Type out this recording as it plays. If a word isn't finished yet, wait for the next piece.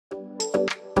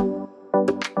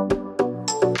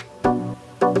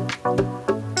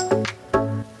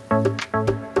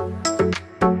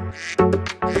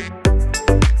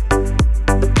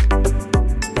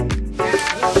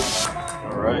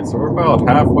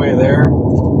halfway there.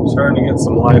 Starting to get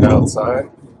some light outside.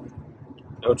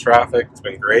 No traffic. It's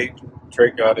been great.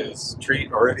 Trey got his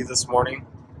treat already this morning.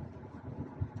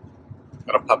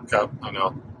 Got a pup cup. I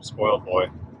know, spoiled boy.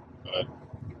 But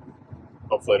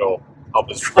hopefully it'll help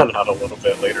us run out a little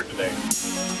bit later today.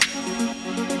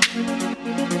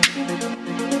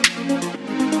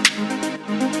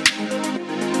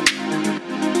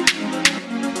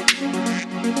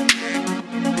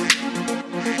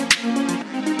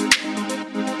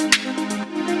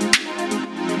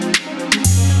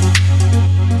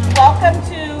 Welcome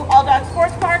to All Dog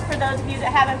Sports Park. For those of you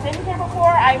that haven't been here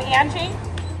before, I'm Angie.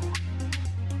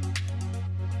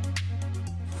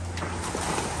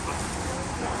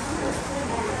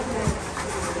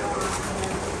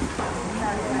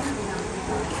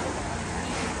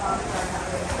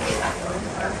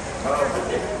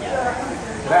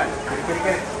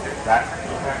 Get it. That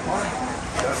one.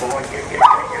 Good boy. Get it.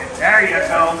 There you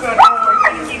go. Good boy.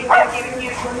 Get it.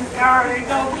 There you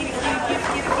go. Get it.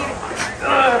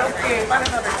 Good. Okay. Find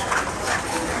another.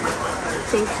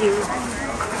 Thank you.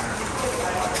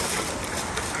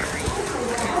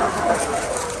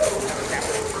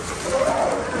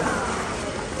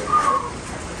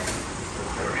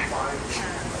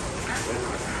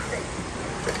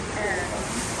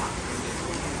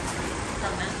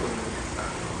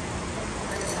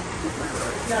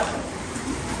 No.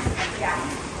 Yeah.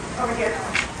 Over here.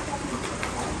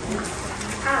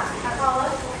 Paula,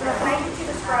 can I get you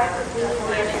to describe the blue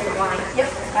and the line? Yep,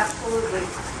 absolutely.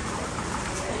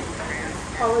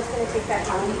 Paula's going to take that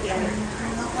home again.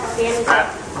 Danny's up.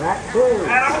 That too.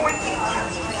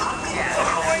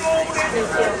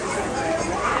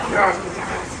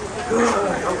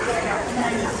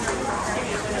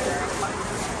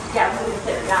 Yeah, move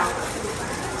it down.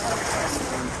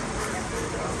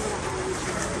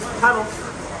 Tunnel.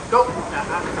 Go.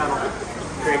 Tunnel.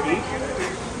 Tricky.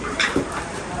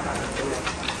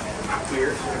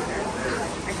 Here.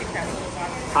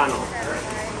 Tunnel.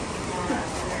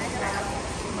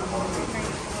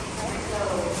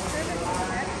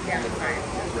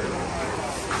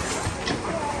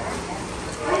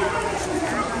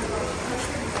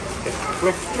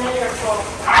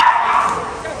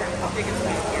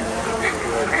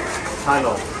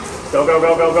 Tunnel.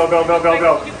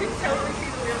 Go.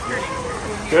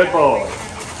 Good boy.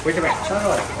 Wait a minute.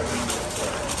 Tunnel.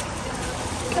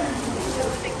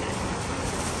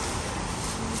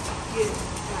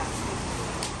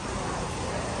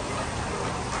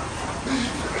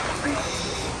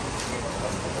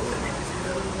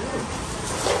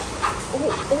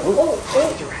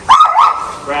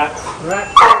 Rat.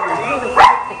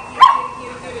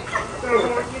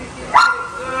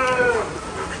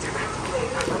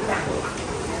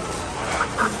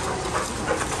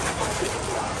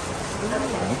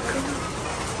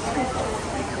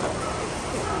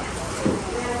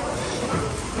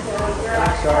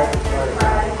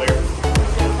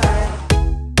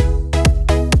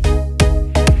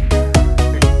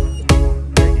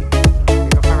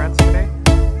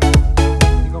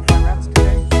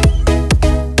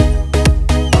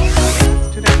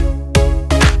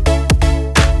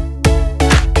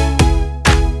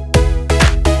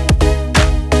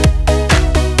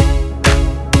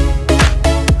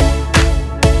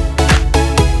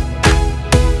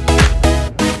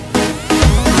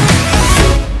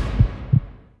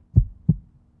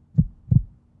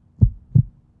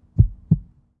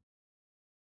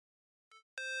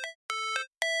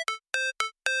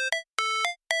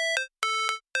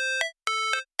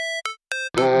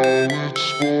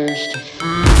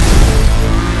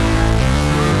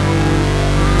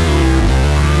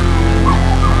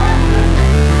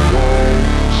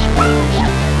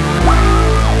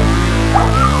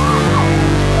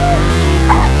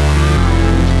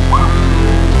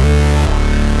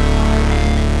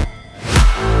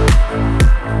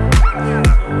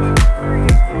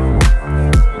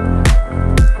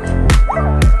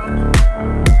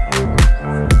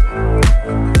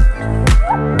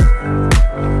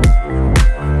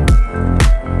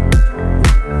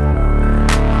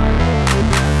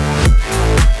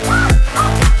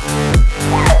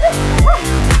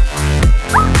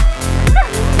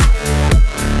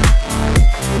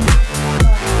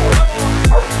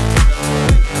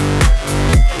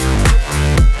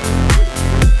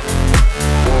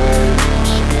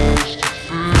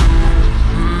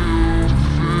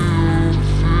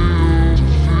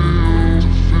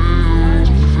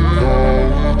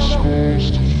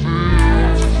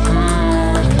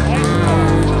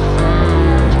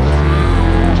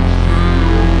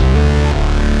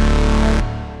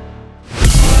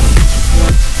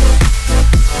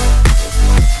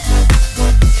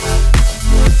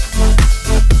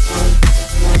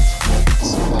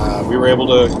 were able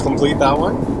to complete that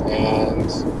one and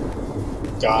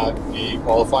got a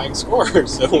qualifying score.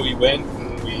 So we went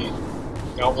and we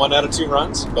got 1 out of 2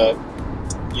 runs, but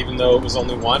even though it was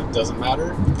only 1, it doesn't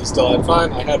matter. We still had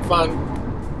fun. I had fun.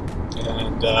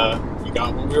 And we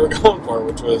got what we were going for,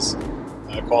 which was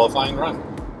a qualifying run,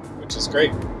 which is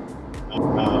great.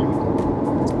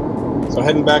 So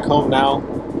heading back home now.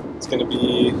 It's going to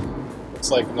be, looks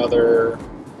like another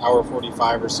hour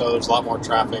 45 or so. There's a lot more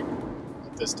traffic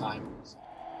at this time.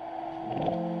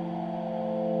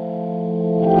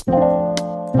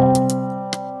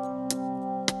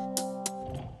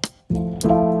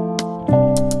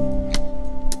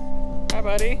 Hi,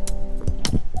 buddy.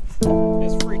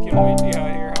 It's freaking windy out